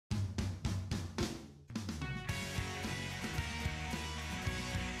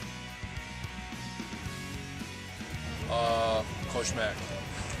Coach Mac.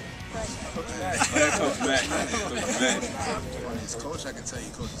 Coach Mac. His coach, I can tell you,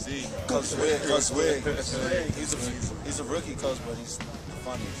 Coach Z. Coach Wig. Coach Wig. He's a rookie coach, but he's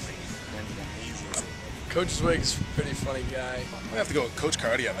funny. Coach Zwig's a pretty funny guy. I have to go with Coach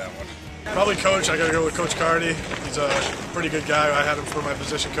Cardi on that one. Probably Coach. I gotta go with Coach Cardi. He's a pretty good guy. I had him for my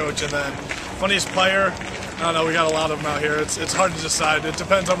position coach. And then funniest player, I don't know. We got a lot of them out here. It's hard to decide. It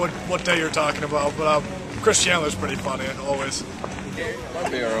depends on what day you're talking about. But Chris Chandler's pretty funny always. Might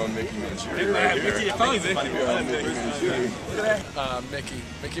be our own Mickey Mancheri.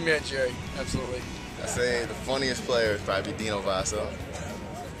 Mickey Mancheri, absolutely. I say the funniest player is probably Dino Vaso.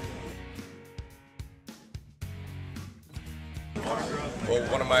 Well,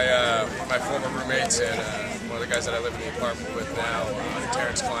 one of my former roommates and one of the guys that I live in the apartment with now,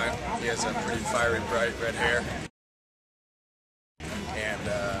 Terrence Klein. He has a pretty fiery, bright red hair. And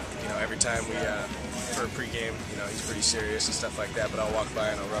every time we for a pregame, he's pretty serious and stuff like that. But I'll walk by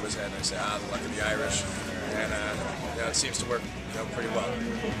and I'll rub his head and I say, the luck of the Irish. And it seems to work pretty well.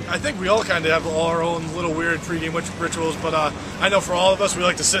 I think we all kind of have all our own little weird pregame rituals, but I know for all of us, we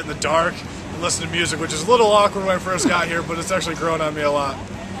like to sit in the dark and listen to music, which is a little awkward when I first got here, but it's actually grown on me a lot.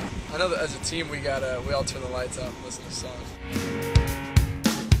 I know that as a team, we all turn the lights out and listen to songs.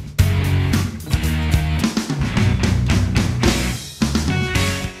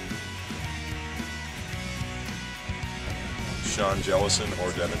 Sean Jellison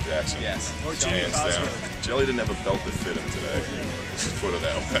or Devin Jackson. Yes. Hands down. Jelly didn't have a belt to fit him today. Just put it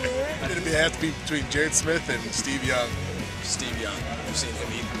that way. It'd have to be between Jared Smith and Steve Young. Steve Young. I've seen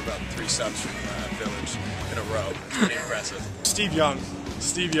him eat about 3 subs from Village in a row. It's pretty impressive. Steve Young.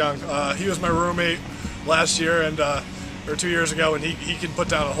 He was my roommate last year or 2 years ago, and he can put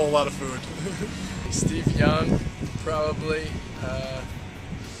down a whole lot of food. Steve Young, probably.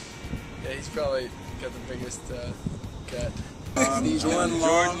 He's probably got the biggest gut. Jordan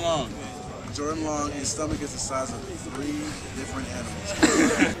Long, his stomach is the size of 3 different animals.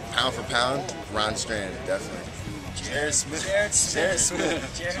 Pound for pound, Ron Strand, definitely. Jared Smith.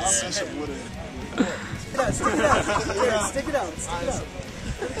 Stick it out.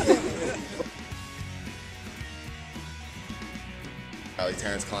 Probably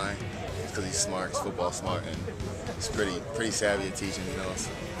Terrence Klein, because he's smart, he's football smart, and he's pretty savvy at teaching. He knows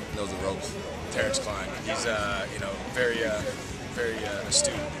the ropes. Terrence Klein. He's very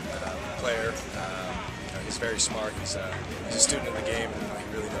astute player. He's very smart. He's a student of the game, and he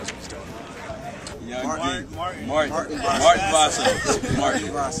really knows what he's doing. Martin Vaso.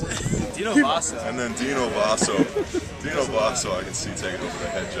 Dino Vaso. And then Dino Vaso. Dino Vaso, I can see taking over the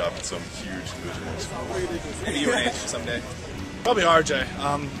head job at some huge division school. Maybe UNH someday. Probably RJ.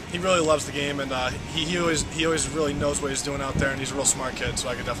 He really loves the game, and he always really knows what he's doing out there, and he's a real smart kid, so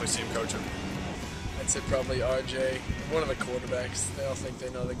I could definitely see him coaching. I'd say probably RJ, one of the quarterbacks. They all think they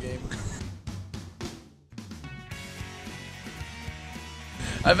know the game.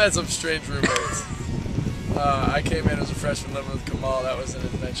 I've had some strange roommates. I came in as a freshman living with Kamal. That was an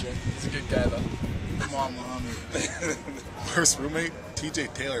adventure. He's a good guy, though. Kamal Muhammad. Worst roommate,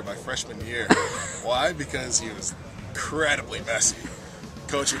 TJ Taylor, my freshman year. Why? Because he was incredibly messy.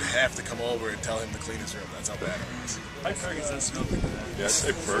 Coach would have to come over and tell him to clean his room. That's how bad it was. Mike Ferguson smelled like that. Yes,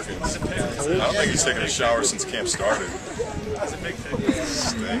 Dave Perkins. I don't think he's taken a shower since camp started. That's a big thing.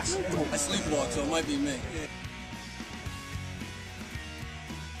 Stinks. I sleepwalk, so it might be me.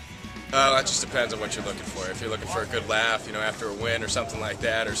 That just depends on what you're looking for. If you're looking for a good laugh, after a win or something like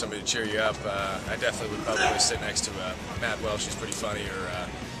that, or somebody to cheer you up, I definitely would probably sit next to Matt Welsh. He's pretty funny, or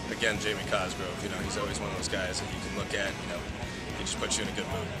again, Jamie Cosgrove. He's always one of those guys that you can look at. He just puts you in a good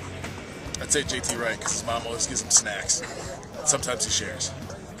mood. I'd say JT Wright, because his mom always gives him snacks. Sometimes he shares.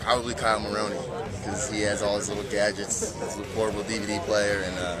 Probably Kyle Maroney, because he has all his little gadgets, his little portable DVD player,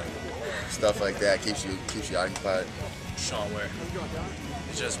 and stuff like that. Keeps you occupied. Sean Ware.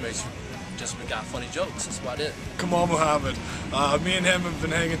 It just makes you, we got funny jokes. That's about it. Kamal Muhammad. Me and him have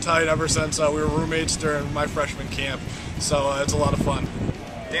been hanging tight ever since we were roommates during my freshman camp. So it's a lot of fun.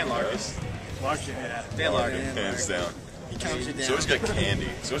 Dan Larkin. Yeah. Dan Larkin. Hands down. He counts you down. He's always got candy.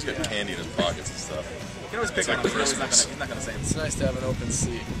 He's always got candy in his pockets and stuff. You can always pick on him. He's not gonna say it. It's nice to have an open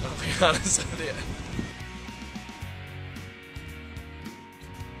seat, I'll be honest with you.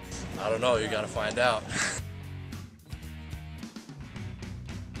 I don't know. You gotta find out.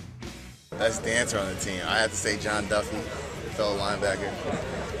 Best dancer on the team. I have to say John Duffy, fellow linebacker.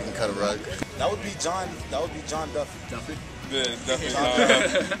 He can cut a rug. That would be John Duffy. Duffy? Yeah, Duffy.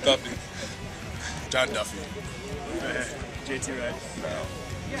 Duffy. John Duffy. JT Wright. No.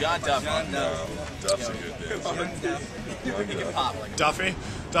 John Duffy. No. Duff's a good dancer. He can pop like Duffy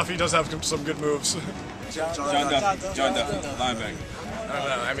does have some good moves. John Duffy, linebacker. I don't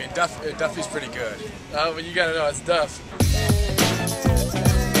know. I mean, Duffy's pretty good. But you gotta know it's Duff.